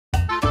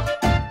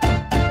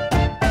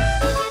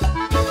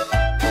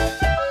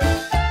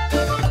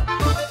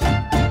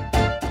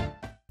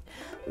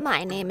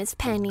My name is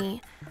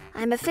Penny.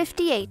 I'm a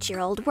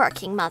 58-year-old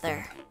working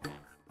mother.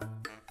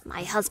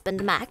 My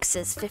husband Max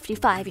is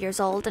 55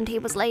 years old and he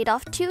was laid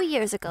off 2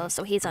 years ago,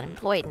 so he's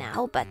unemployed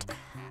now, but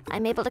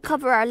I'm able to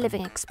cover our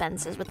living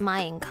expenses with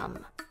my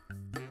income.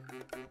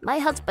 My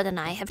husband and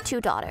I have 2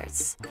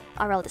 daughters.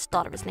 Our eldest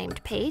daughter is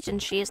named Paige and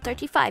she is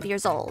 35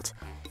 years old.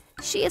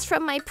 She is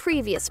from my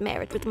previous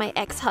marriage with my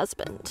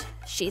ex-husband.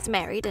 She's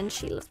married and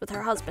she lives with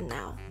her husband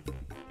now.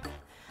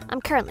 I'm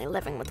currently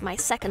living with my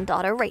second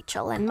daughter,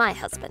 Rachel, and my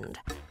husband.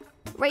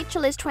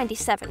 Rachel is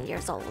 27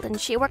 years old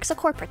and she works a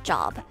corporate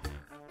job.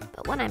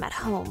 But when I'm at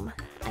home,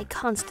 I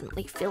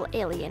constantly feel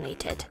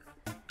alienated.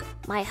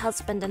 My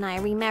husband and I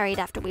remarried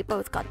after we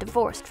both got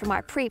divorced from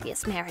our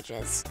previous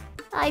marriages.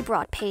 I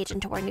brought Paige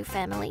into our new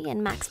family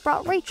and Max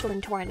brought Rachel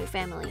into our new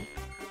family.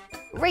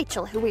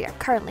 Rachel, who we are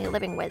currently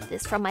living with,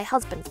 is from my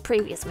husband's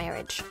previous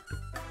marriage.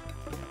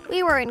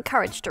 We were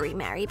encouraged to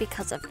remarry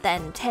because of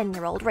then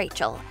 10-year-old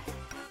Rachel.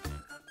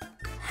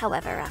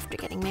 However, after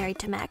getting married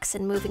to Max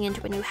and moving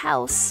into a new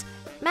house,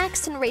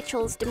 Max and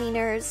Rachel's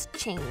demeanors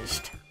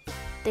changed.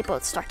 They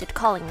both started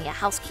calling me a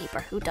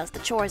housekeeper who does the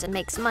chores and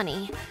makes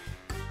money.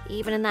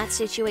 Even in that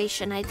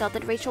situation, I thought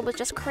that Rachel was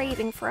just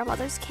craving for a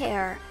mother's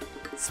care,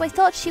 so I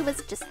thought she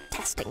was just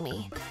testing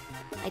me.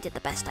 I did the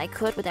best I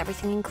could with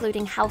everything,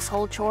 including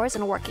household chores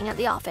and working at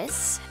the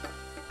office.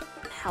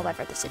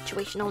 However, the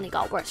situation only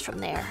got worse from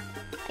there.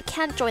 I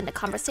can't join the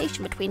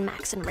conversation between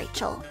Max and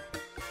Rachel.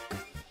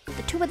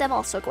 The two of them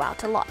also go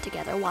out a lot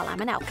together while I'm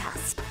an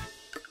outcast.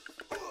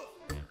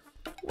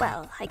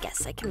 Well, I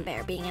guess I can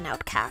bear being an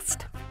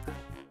outcast.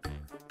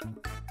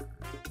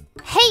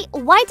 Hey,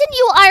 why didn't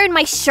you iron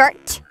my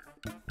shirt?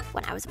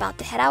 When I was about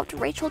to head out,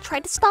 Rachel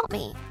tried to stop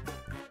me.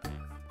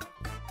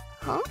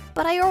 Huh?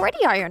 But I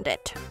already ironed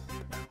it.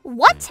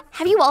 What?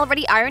 Have you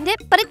already ironed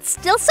it? But it's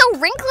still so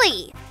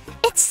wrinkly.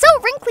 It's so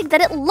wrinkly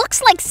that it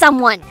looks like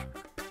someone.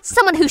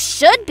 Someone who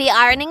should be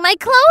ironing my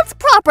clothes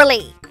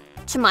properly.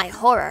 To my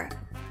horror,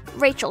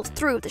 Rachel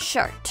threw the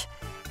shirt.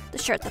 The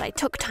shirt that I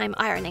took time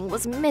ironing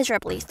was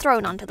miserably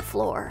thrown onto the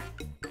floor.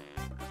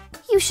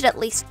 You should at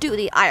least do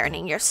the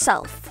ironing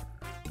yourself.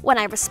 When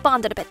I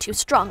responded a bit too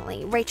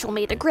strongly, Rachel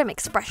made a grim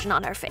expression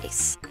on her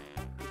face.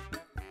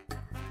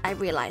 I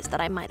realized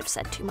that I might have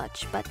said too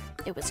much, but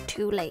it was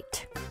too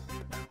late.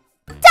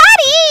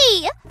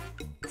 Daddy!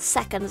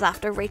 Seconds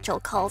after Rachel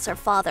calls her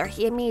father,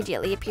 he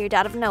immediately appeared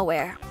out of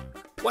nowhere.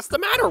 What's the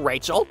matter,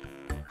 Rachel?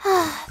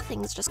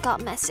 Things just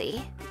got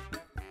messy.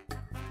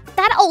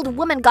 That old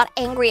woman got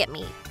angry at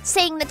me,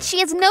 saying that she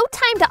has no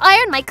time to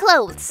iron my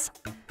clothes.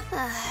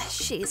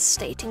 She's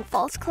stating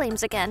false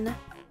claims again.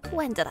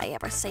 When did I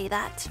ever say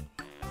that?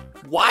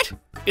 What?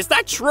 Is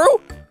that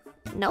true?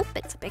 Nope,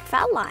 it's a big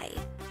fat lie.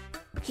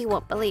 He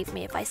won't believe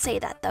me if I say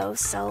that though,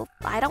 so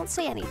I don't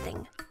say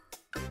anything.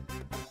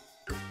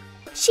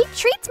 She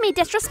treats me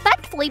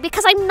disrespectfully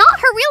because I'm not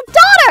her real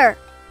daughter!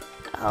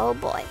 Oh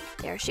boy,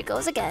 there she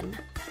goes again.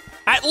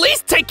 At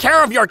least take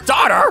care of your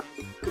daughter!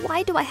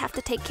 Why do I have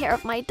to take care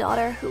of my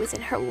daughter who is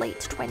in her late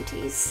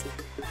 20s?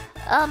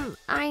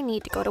 I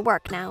need to go to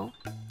work now.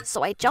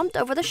 So I jumped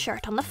over the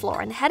shirt on the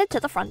floor and headed to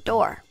the front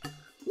door.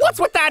 What's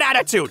with that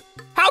attitude?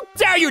 How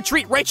dare you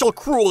treat Rachel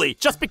cruelly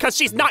just because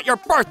she's not your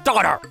birth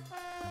daughter?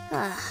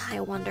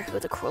 I wonder who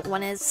the cruel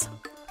one is.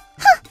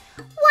 Huh!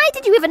 Why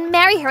did you even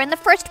marry her in the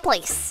first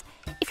place?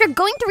 If you're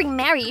going to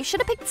remarry, you should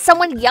have picked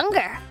someone younger.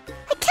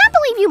 I can't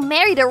believe you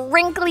married a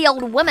wrinkly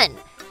old woman.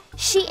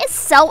 She is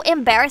so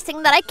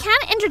embarrassing that I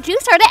can't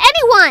introduce her to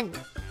anyone.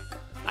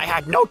 I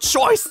had no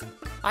choice.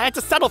 I had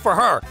to settle for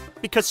her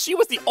because she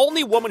was the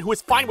only woman who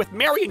was fine with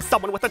marrying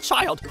someone with a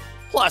child.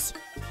 Plus,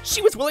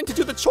 she was willing to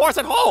do the chores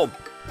at home.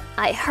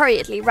 I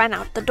hurriedly ran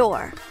out the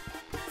door,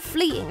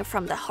 fleeing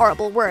from the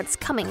horrible words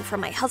coming from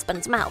my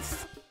husband's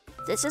mouth.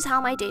 This is how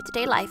my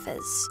day-to-day life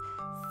is.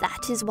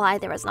 That is why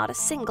there is not a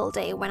single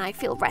day when I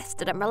feel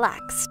rested and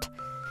relaxed.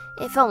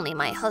 If only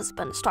my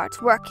husband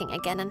starts working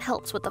again and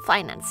helps with the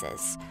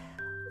finances.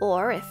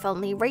 Or if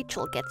only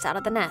Rachel gets out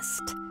of the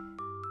nest.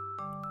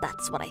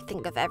 That's what I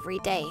think of every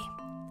day.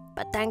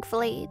 But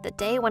thankfully, the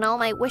day when all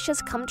my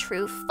wishes come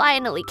true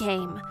finally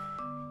came.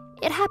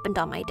 It happened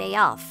on my day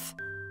off.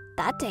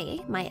 That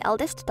day, my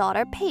eldest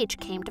daughter, Paige,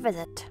 came to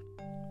visit.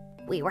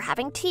 We were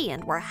having tea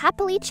and were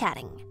happily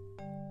chatting.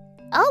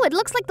 Oh, it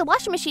looks like the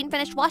washing machine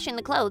finished washing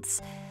the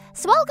clothes.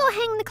 So I'll go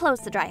hang the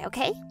clothes to dry,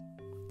 okay?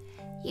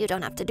 You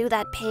don't have to do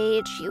that,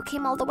 Paige. You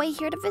came all the way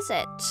here to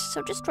visit,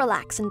 so just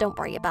relax and don't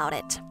worry about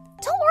it.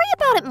 Don't worry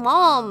about it,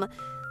 Mom.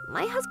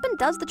 My husband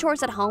does the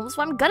chores at home,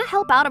 so I'm gonna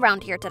help out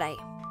around here today.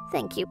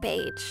 Thank you,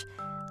 Paige.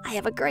 I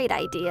have a great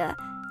idea.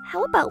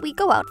 How about we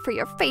go out for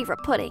your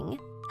favorite pudding?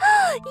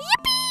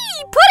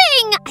 Yippee!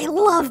 Pudding! I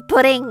love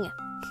pudding!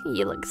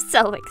 You look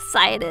so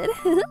excited.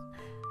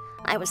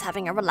 I was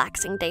having a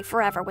relaxing day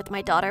forever with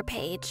my daughter,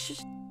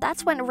 Paige.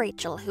 That's when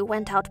Rachel, who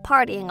went out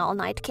partying all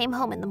night, came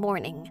home in the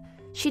morning.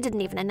 She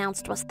didn't even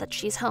announce to us that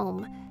she's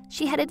home.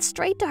 She headed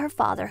straight to her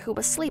father, who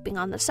was sleeping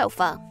on the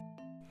sofa.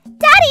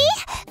 Daddy!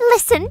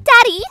 Listen,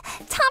 Daddy!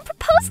 Tom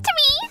proposed to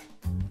me!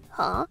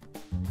 Huh?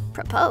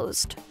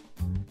 Proposed?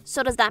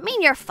 So does that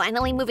mean you're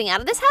finally moving out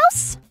of this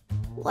house?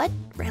 What?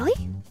 Really?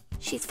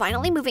 She's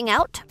finally moving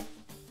out?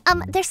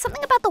 There's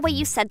something about the way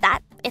you said that.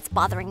 It's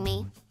bothering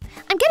me.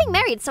 I'm getting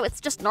married, so it's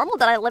just normal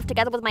that I live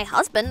together with my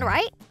husband,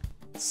 right?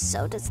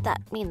 So does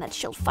that mean that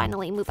she'll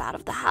finally move out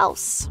of the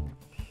house?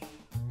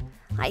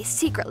 I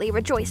secretly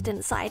rejoiced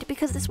inside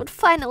because this would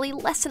finally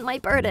lessen my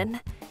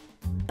burden.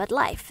 But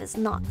life is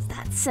not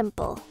that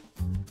simple.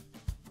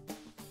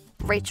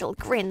 Rachel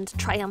grinned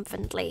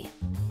triumphantly.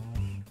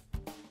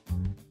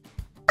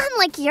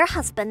 Unlike your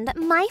husband,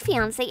 my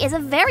fiancé is a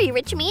very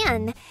rich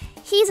man.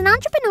 He's an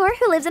entrepreneur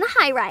who lives in a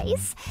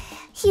high-rise.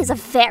 He is a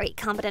very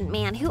competent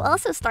man who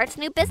also starts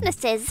new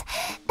businesses.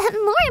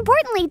 More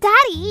importantly,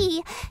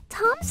 Daddy,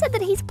 Tom said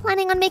that he's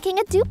planning on making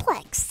a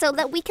duplex so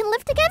that we can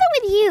live together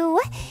with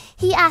you.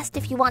 He asked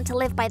if you want to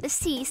live by the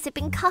sea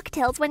sipping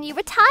cocktails when you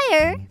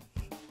retire.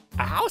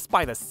 A house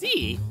by the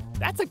sea?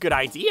 That's a good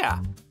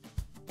idea.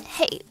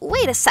 Hey,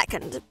 wait a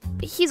second.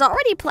 He's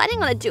already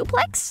planning on a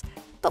duplex?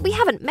 But we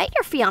haven't met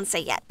your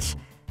fiancé yet.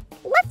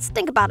 Let's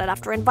think about it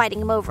after inviting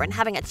him over and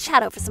having a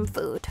chat over some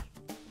food.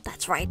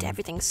 That's right,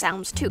 everything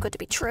sounds too good to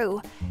be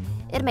true.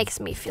 It makes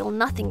me feel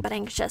nothing but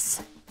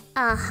anxious.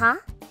 Uh-huh.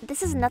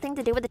 This has nothing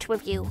to do with the two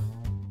of you.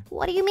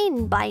 What do you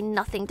mean by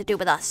nothing to do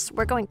with us?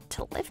 We're going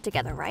to live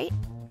together, right?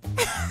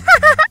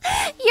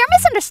 You're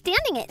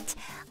misunderstanding it.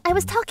 I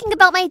was talking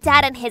about my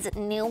dad and his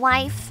new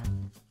wife.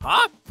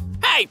 Huh?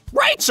 Hey,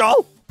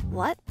 Rachel!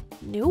 What?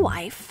 New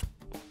wife?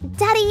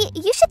 Daddy,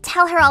 you should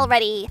tell her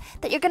already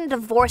that you're gonna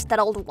divorce that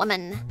old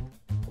woman.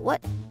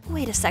 What?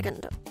 Wait a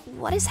second.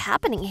 What is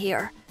happening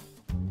here?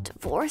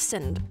 Divorce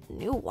and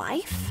new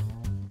wife?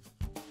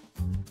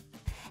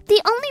 The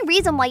only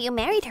reason why you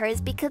married her is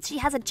because she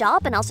has a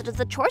job and also does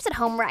the chores at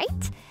home,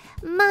 right?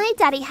 My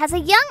daddy has a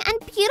young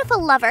and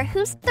beautiful lover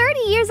who's 30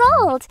 years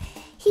old.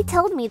 He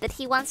told me that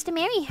he wants to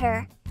marry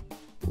her.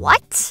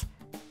 What?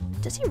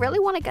 Does he really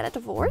want to get a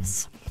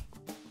divorce?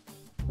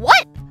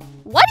 What?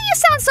 Why do you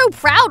sound so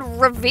proud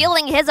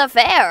revealing his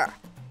affair?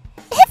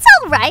 It's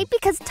all right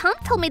because Tom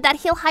told me that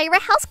he'll hire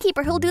a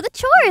housekeeper who'll do the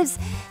chores.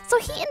 So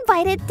he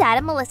invited Dad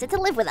and Melissa to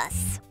live with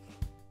us.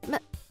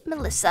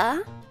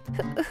 Melissa?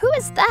 Who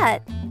is that?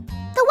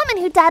 The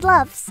woman who Dad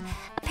loves.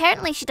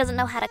 Apparently she doesn't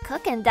know how to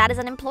cook and Dad is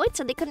unemployed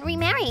so they couldn't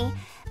remarry.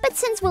 But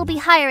since we'll be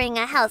hiring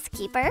a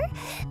housekeeper,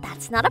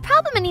 that's not a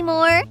problem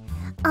anymore.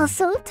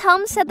 Also,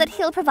 Tom said that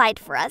he'll provide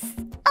for us.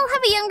 I'll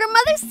have a younger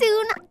mother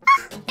soon.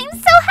 I'm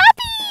so happy!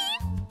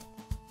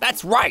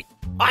 That's right!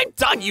 I'm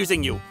done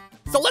using you!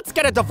 So let's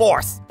get a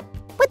divorce!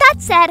 With that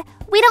said,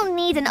 we don't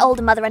need an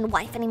old mother and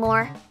wife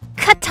anymore.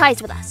 Cut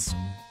ties with us.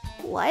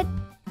 What?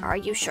 Are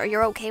you sure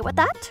you're okay with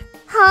that?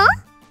 Huh?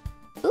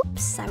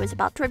 Oops, I was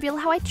about to reveal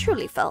how I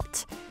truly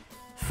felt.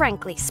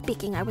 Frankly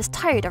speaking, I was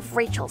tired of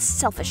Rachel's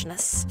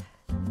selfishness.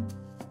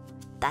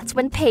 That's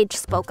when Paige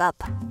spoke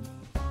up.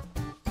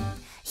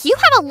 You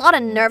have a lot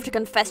of nerve to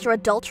confess your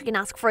adultery and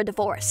ask for a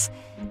divorce.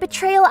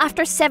 Betrayal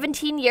after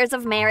 17 years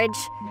of marriage.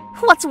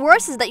 What's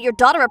worse is that your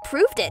daughter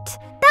approved it.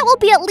 That will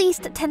be at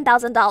least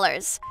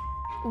 $10,000.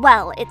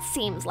 Well, it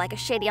seems like a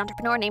shady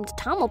entrepreneur named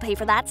Tom will pay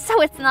for that,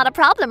 so it's not a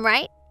problem,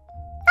 right?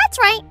 That's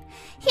right.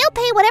 He'll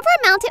pay whatever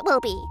amount it will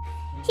be.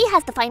 He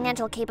has the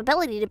financial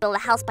capability to build a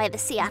house by the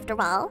sea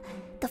after all.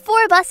 The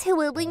four of us who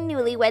will be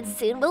newlyweds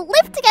soon will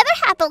live together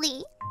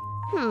happily.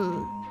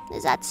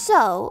 Is that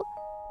so?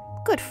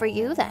 Good for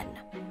you then.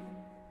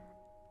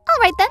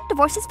 All right then,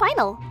 divorce is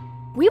final.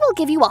 We will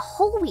give you a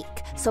whole week,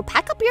 so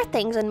pack up your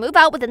things and move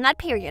out within that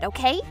period,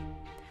 okay?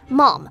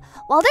 Mom,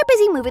 while they're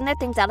busy moving their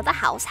things out of the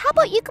house, how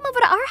about you come over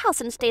to our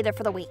house and stay there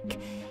for the week?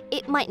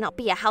 It might not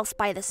be a house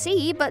by the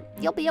sea, but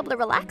you'll be able to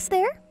relax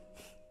there.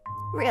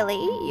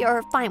 Really?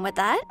 You're fine with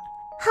that?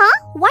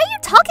 Huh? Why are you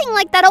talking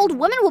like that old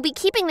woman will be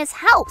keeping this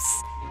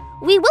house?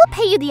 We will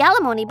pay you the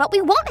alimony, but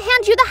we won't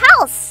hand you the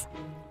house.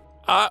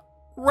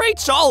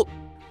 Rachel!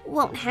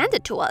 Won't hand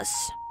it to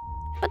us.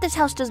 But this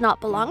house does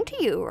not belong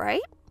to you,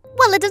 right?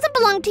 Well, it doesn't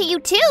belong to you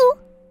too.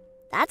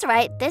 That's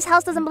right, this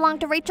house doesn't belong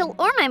to Rachel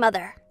or my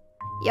mother.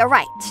 You're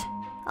right.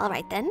 All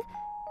right then.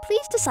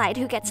 Please decide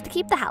who gets to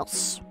keep the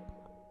house.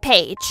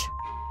 Paige.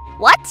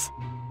 What?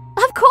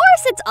 Of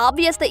course, it's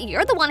obvious that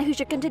you're the one who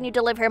should continue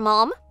to live here,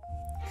 Mom.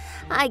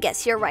 I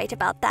guess you're right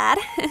about that.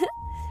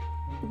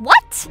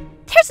 What?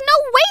 There's no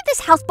way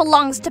this house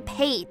belongs to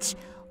Paige.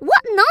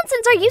 What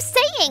nonsense are you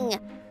saying?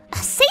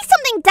 Say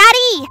something,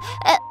 Daddy!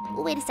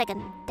 Wait a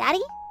second.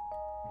 Daddy?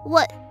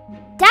 What?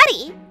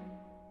 Daddy?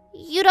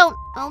 You don't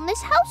own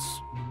this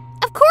house?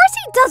 Of course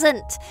he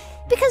doesn't!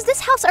 Because this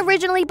house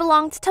originally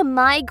belonged to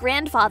my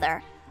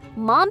grandfather.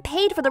 Mom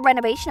paid for the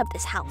renovation of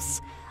this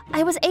house.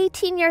 I was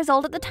 18 years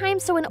old at the time,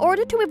 so in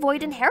order to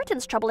avoid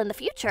inheritance trouble in the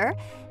future,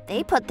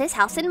 they put this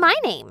house in my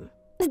name.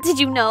 Did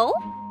you know?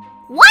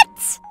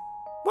 What?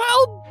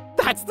 Well,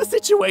 that's the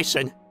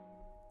situation.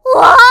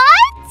 What?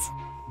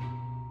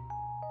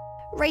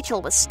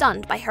 Rachel was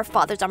stunned by her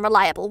father's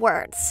unreliable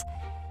words.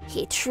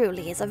 He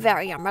truly is a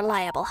very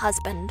unreliable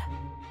husband.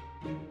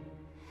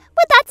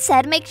 With that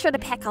said, make sure to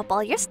pack up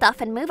all your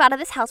stuff and move out of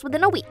this house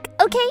within a week,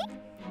 okay?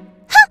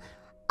 Huh!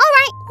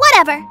 Alright,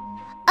 whatever.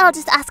 I'll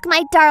just ask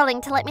my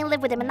darling to let me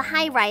live with him in the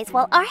high-rise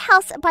while our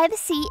house by the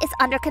sea is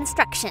under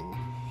construction.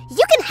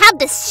 You can have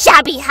this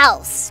shabby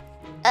house!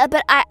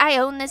 But I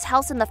own this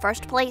house in the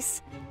first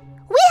place.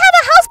 We have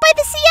a house by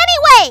the sea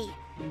anyway!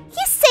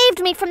 You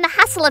saved me from the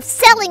hassle of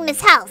selling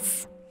this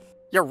house.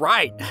 You're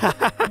right.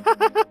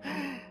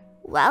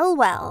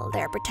 Well,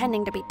 they're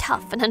pretending to be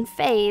tough and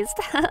unfazed.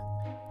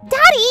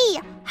 Daddy,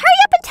 hurry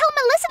up and tell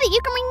Melissa that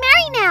you can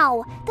remarry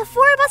now. The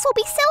four of us will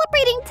be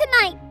celebrating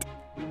tonight.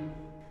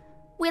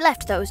 We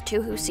left those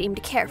two who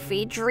seemed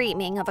carefree,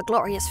 dreaming of a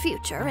glorious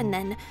future, and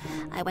then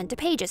I went to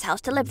Paige's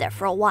house to live there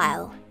for a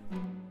while.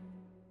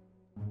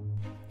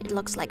 It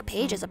looks like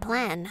Paige has a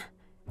plan.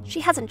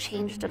 She hasn't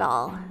changed at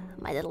all.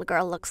 My little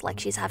girl looks like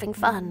she's having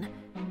fun.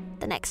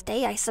 The next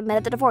day, I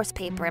submitted the divorce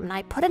paper and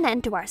I put an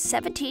end to our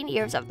 17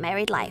 years of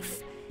married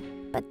life.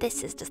 But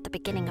this is just the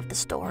beginning of the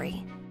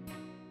story.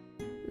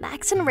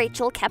 Max and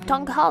Rachel kept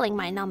on calling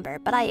my number,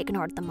 but I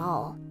ignored them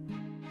all.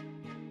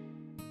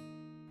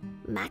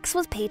 Max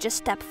was Paige's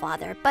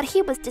stepfather, but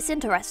he was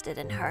disinterested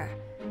in her.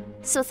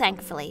 So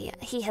thankfully,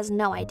 he has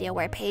no idea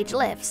where Paige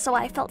lives, so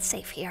I felt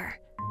safe here.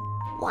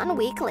 1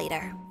 week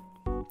later.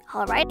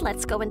 All right,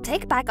 let's go and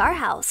take back our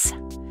house.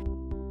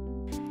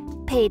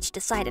 Paige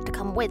decided to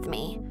come with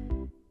me.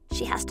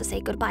 She has to say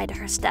goodbye to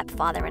her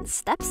stepfather and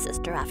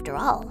stepsister after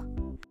all.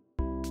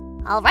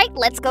 All right,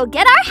 let's go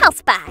get our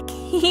house back.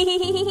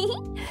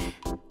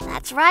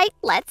 That's right,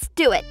 let's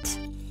do it.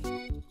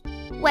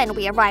 When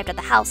we arrived at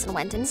the house and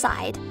went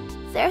inside,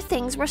 their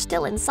things were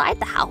still inside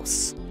the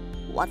house.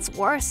 What's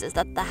worse is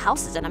that the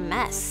house is in a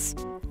mess.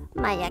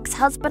 My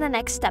ex-husband and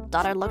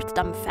ex-stepdaughter looked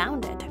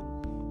dumbfounded.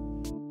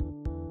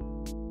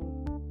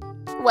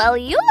 Well,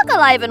 you look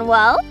alive and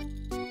well.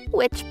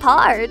 Which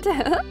part?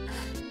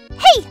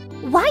 Hey,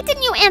 why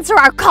didn't you answer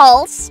our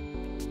calls?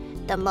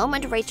 The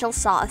moment Rachel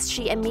saw us,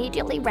 she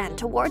immediately ran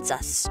towards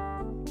us.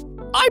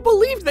 I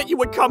believed that you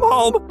would come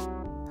home.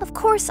 Of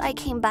course I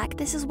came back.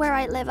 This is where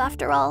I live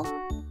after all.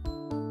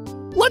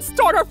 Let's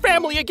start our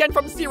family again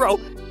from zero.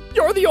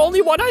 You're the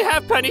only one I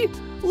have, Penny.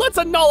 Let's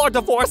annul our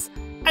divorce,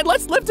 and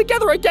let's live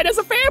together again as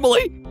a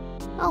family.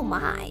 Oh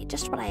my,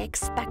 just what I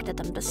expected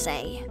them to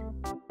say.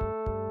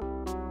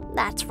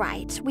 That's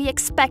right, we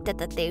expected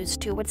that those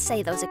two would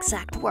say those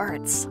exact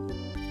words.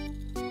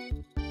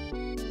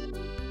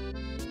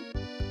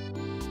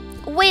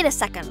 Wait a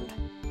second.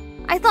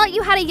 I thought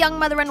you had a young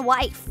mother and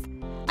wife.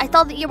 I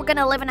thought that you were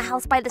gonna live in a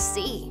house by the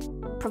sea,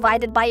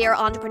 provided by your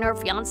entrepreneur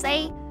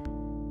fiancé.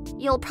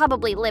 You'll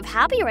probably live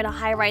happier in a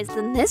high-rise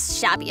than this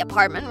shabby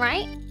apartment,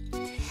 right?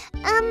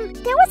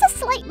 There was a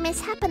slight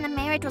mishap and the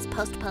marriage was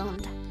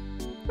postponed.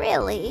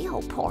 Really?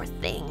 Oh, poor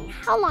thing.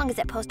 How long is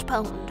it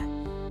postponed?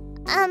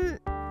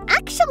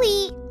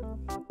 Actually...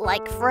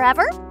 Like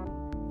forever?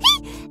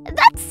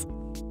 That's...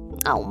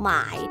 Oh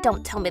my,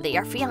 don't tell me that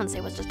your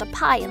fiancé was just a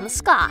pie in the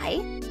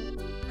sky.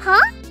 Huh?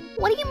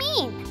 What do you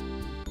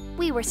mean?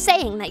 We were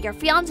saying that your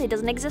fiancé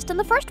doesn't exist in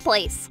the first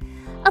place.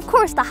 Of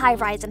course, the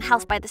high-rise and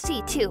house by the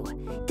sea, too.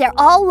 They're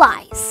all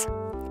lies.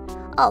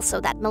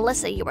 Also, that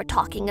Melissa you were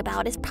talking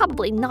about is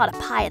probably not a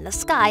pie in the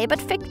sky,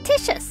 but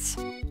fictitious.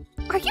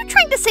 Are you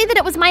trying to say that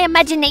it was my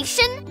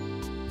imagination?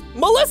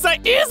 Melissa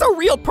is a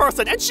real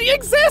person, and she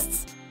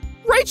exists!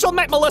 Rachel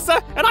met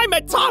Melissa, and I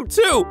met Tom,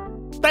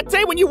 too! That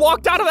day when you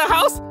walked out of the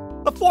house,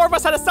 the four of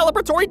us had a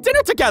celebratory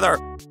dinner together!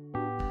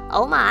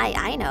 Oh my,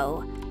 I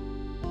know.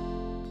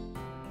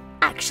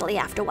 Actually,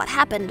 after what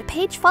happened,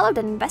 Paige followed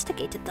and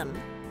investigated them.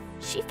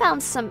 She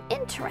found some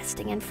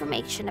interesting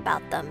information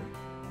about them.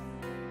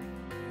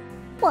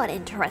 What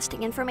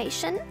interesting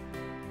information?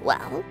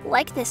 Well,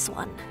 like this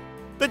one.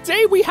 The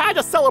day we had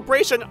a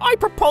celebration, I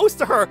proposed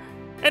to her,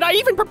 and I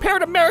even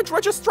prepared a marriage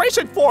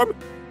registration form.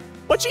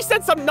 But she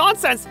said some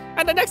nonsense,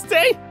 and the next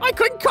day, I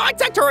couldn't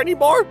contact her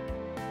anymore.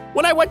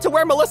 When I went to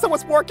where Melissa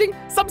was working,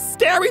 some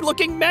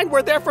scary-looking men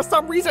were there for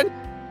some reason,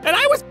 and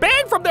I was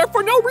banned from there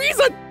for no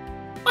reason.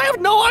 I have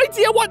no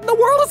idea what in the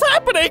world is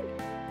happening.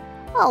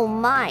 Oh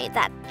my,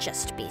 that'd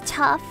just be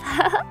tough.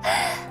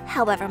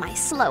 However, my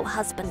slow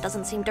husband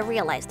doesn't seem to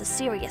realize the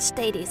serious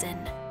state he's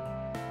in.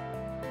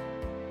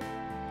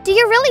 Do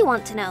you really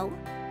want to know?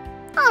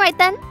 All right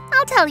then,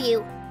 I'll tell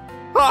you.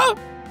 Huh?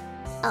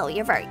 Oh,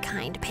 you're very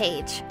kind,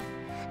 Paige.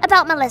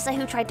 About Melissa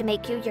who tried to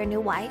make you your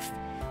new wife.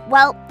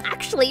 Well,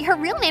 actually, her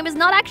real name is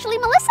not actually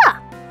Melissa.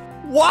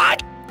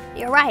 What?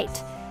 You're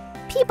right.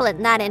 People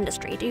in that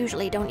industry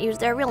usually don't use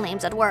their real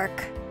names at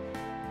work.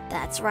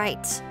 That's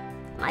right.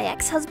 My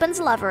ex-husband's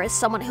lover is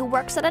someone who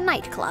works at a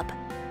nightclub.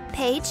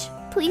 Paige,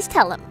 please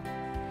tell him.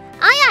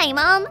 Aye, aye,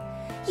 Mom.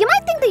 You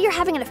might think that you're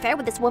having an affair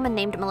with this woman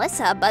named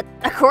Melissa, but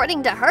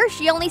according to her,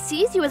 she only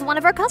sees you as one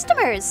of her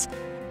customers.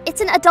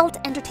 It's an adult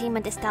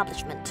entertainment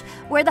establishment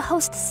where the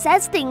host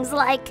says things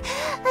like,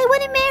 I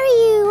want to marry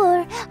you,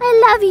 or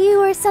I love you,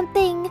 or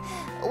something.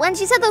 When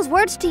she said those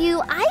words to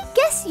you, I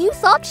guess you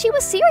thought she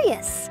was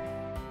serious.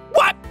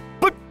 What?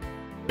 But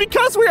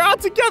because we're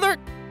out together,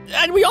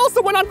 and we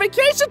also went on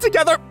vacation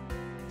together.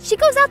 She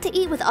goes out to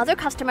eat with other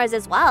customers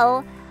as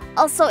well.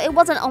 Also, it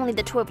wasn't only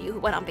the two of you who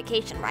went on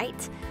vacation,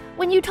 right?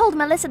 When you told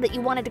Melissa that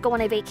you wanted to go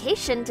on a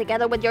vacation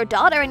together with your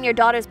daughter and your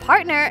daughter's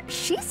partner,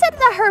 she said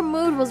that her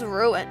mood was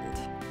ruined.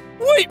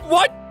 Wait,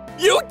 what?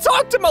 You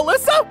talked to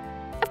Melissa?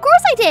 Of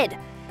course I did!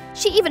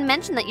 She even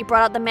mentioned that you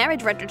brought out the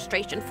marriage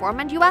registration form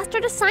and you asked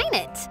her to sign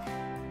it.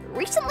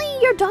 Recently,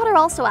 your daughter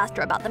also asked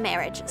her about the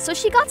marriage, so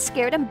she got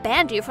scared and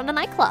banned you from the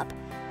nightclub.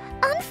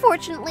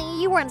 Unfortunately,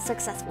 you weren't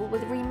successful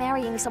with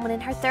remarrying someone in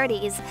her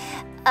 30s.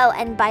 Oh,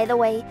 and by the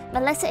way,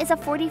 Melissa is a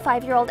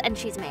 45-year-old and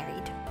she's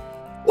married.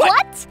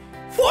 What?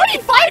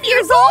 45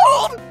 years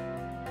old?!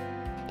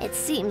 It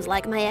seems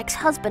like my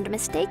ex-husband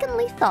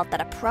mistakenly thought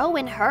that a pro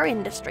in her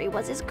industry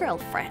was his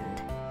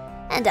girlfriend.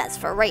 And as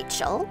for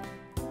Rachel,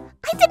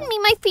 I didn't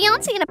meet my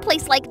fiancé in a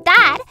place like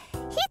that.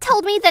 He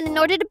told me that in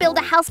order to build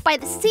a house by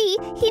the sea,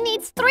 he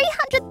needs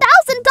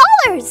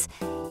 $300,000.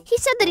 He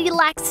said that he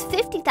lacks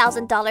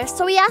 $50,000,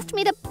 so he asked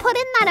me to put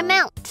in that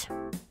amount.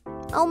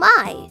 Oh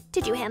my,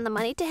 did you hand the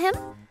money to him?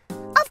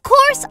 Of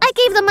course, I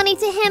gave the money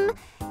to him.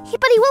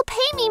 But he will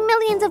pay me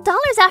millions of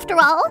dollars after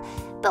all.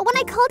 But when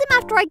I called him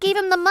after I gave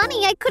him the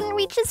money, I couldn't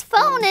reach his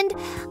phone, and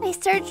I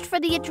searched for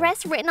the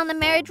address written on the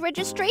marriage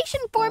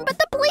registration form, but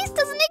the place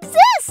doesn't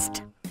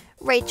exist.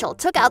 Rachel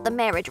took out the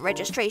marriage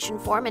registration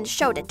form and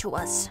showed it to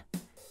us.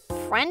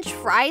 French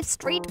Fry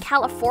Street,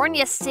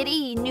 California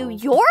City, New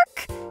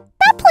York?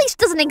 That place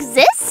doesn't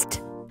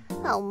exist!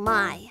 Oh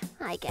my,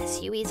 I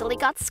guess you easily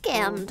got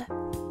scammed.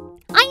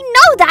 I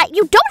know that!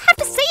 You don't have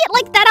to say it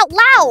like that out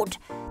loud!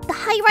 The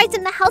high-rise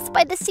and the house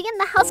by the sea and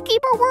the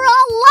housekeeper were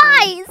all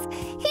lies!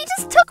 He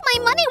just took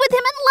my money with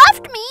him and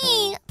left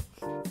me!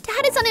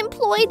 Dad is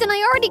unemployed and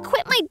I already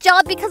quit my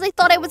job because I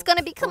thought I was going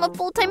to become a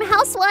full-time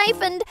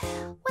housewife, and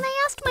when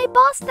I asked my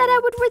boss that I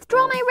would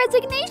withdraw my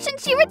resignation,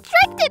 she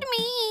rejected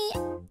me!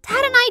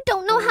 Dad and I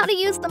don't know how to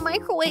use the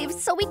microwave,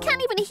 so we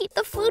can't even heat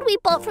the food we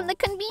bought from the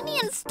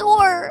convenience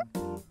store.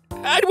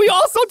 And we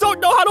also don't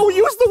know how to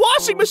use the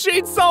washing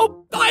machine,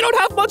 so I don't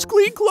have much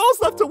clean clothes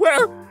left to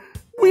wear.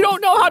 We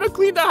don't know how to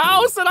clean the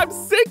house, and I'm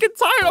sick and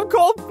tired of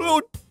cold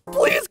food.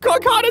 Please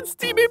cook hot and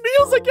steamy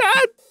meals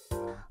again.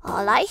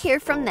 All I hear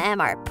from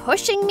them are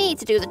pushing me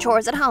to do the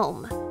chores at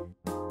home.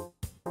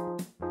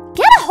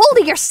 Get a hold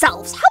of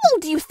yourselves! How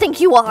old do you think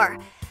you are?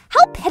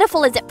 How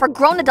pitiful is it for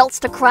grown adults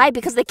to cry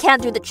because they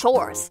can't do the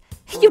chores?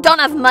 You don't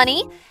have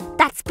money?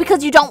 That's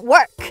because you don't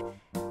work.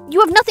 You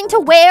have nothing to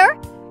wear?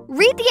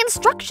 Read the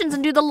instructions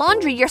and do the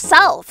laundry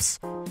yourselves.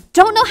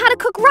 Don't know how to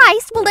cook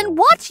rice? Well then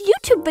watch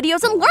YouTube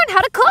videos and learn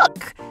how to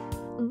cook.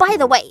 By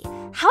the way,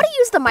 how to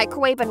use the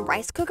microwave and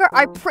rice cooker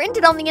are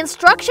printed on the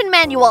instruction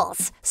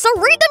manuals, so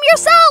read them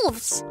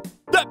yourselves!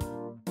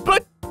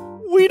 But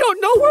we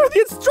don't know where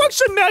the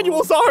instruction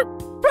manuals are!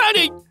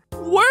 Penny,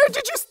 where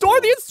did you store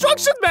the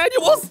instruction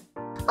manuals?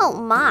 Oh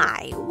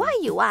my, why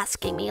are you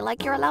asking me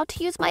like you're allowed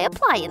to use my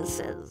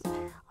appliances?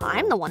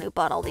 I'm the one who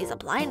bought all these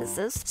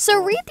appliances,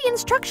 so read the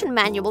instruction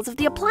manuals of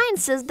the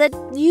appliances that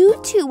you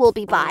two will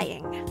be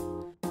buying.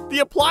 The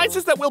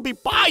appliances that we'll be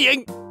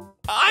buying?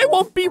 I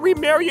won't be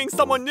remarrying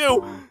someone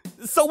new,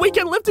 so we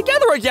can live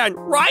together again,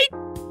 right?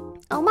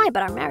 Oh my,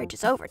 but our marriage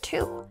is over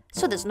too,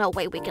 so there's no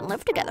way we can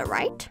live together,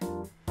 right?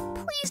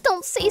 Please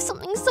don't say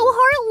something so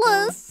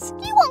heartless.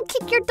 You won't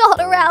kick your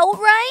daughter out,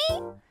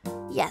 right?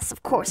 Yes,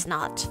 of course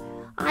not.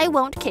 I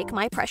won't kick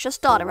my precious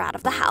daughter out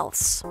of the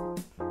house.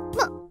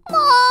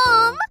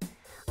 Mom!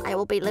 I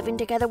will be living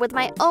together with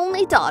my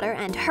only daughter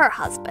and her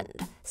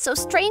husband, so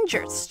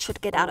strangers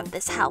should get out of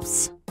this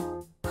house.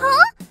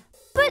 Huh?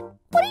 But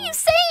what are you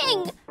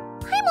saying?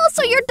 I'm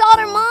also your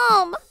daughter,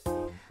 Mom.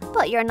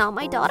 But you're not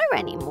my daughter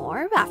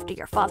anymore after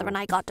your father and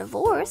I got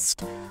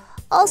divorced.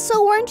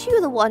 Also, weren't you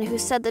the one who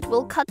said that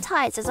we'll cut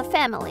ties as a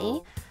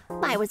family?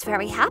 I was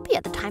very happy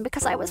at the time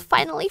because I was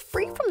finally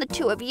free from the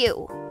two of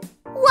you.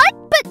 What?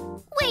 But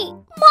wait,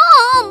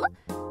 Mom!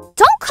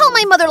 Don't call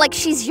my mother like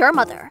she's your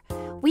mother.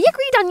 We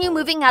agreed on you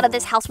moving out of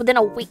this house within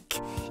a week.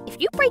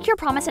 If you break your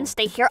promise and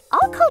stay here,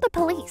 I'll call the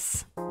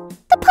police.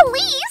 The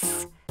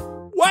police?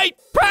 Wait,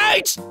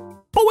 Paige!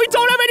 But we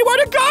don't have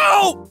anywhere to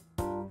go!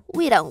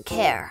 We don't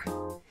care.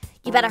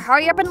 You better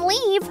hurry up and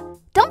leave.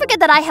 Don't forget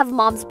that I have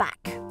Mom's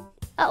back.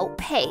 Oh,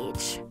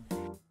 Paige.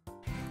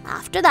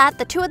 After that,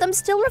 the two of them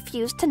still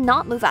refused to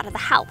not move out of the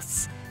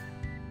house.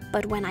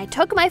 But when I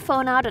took my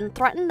phone out and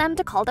threatened them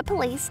to call the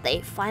police,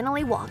 they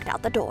finally walked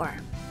out the door.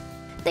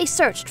 They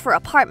searched for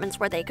apartments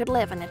where they could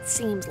live, and it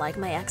seems like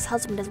my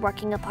ex-husband is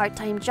working a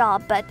part-time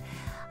job, but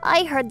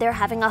I heard they're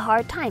having a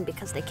hard time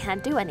because they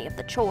can't do any of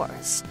the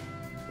chores.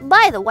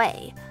 By the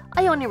way,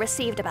 I only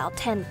received about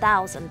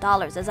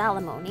 $10,000 as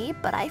alimony,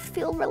 but I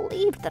feel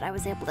relieved that I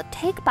was able to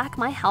take back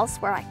my house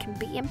where I can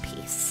be in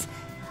peace.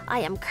 I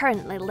am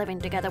currently living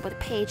together with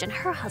Paige and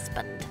her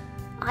husband.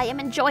 I am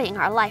enjoying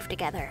our life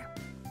together.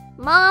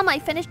 Mom, I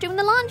finished doing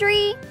the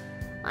laundry.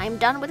 I'm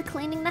done with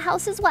cleaning the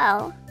house as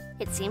well.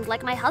 It seems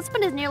like my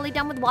husband is nearly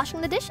done with washing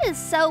the dishes,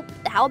 so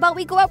how about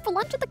we go out for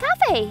lunch at the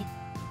cafe?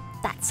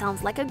 That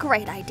sounds like a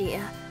great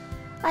idea.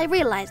 I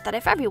realized that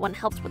if everyone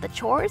helps with the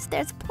chores,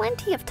 there's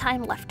plenty of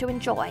time left to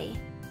enjoy.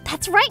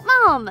 That's right,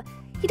 Mom!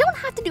 You don't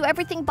have to do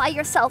everything by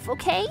yourself,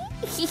 okay?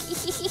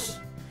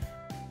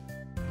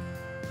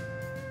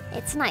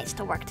 It's nice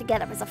to work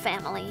together as a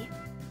family.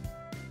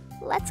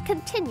 Let's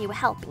continue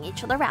helping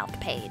each other out,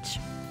 Paige.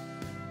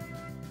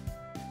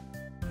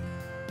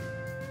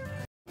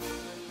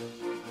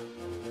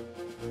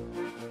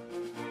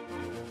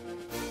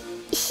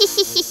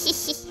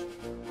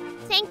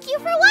 Thank you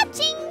for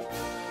watching!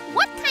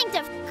 What kind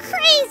of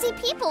crazy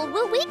people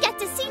will we get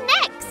to see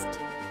next?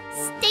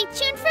 Stay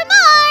tuned for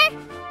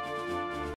more!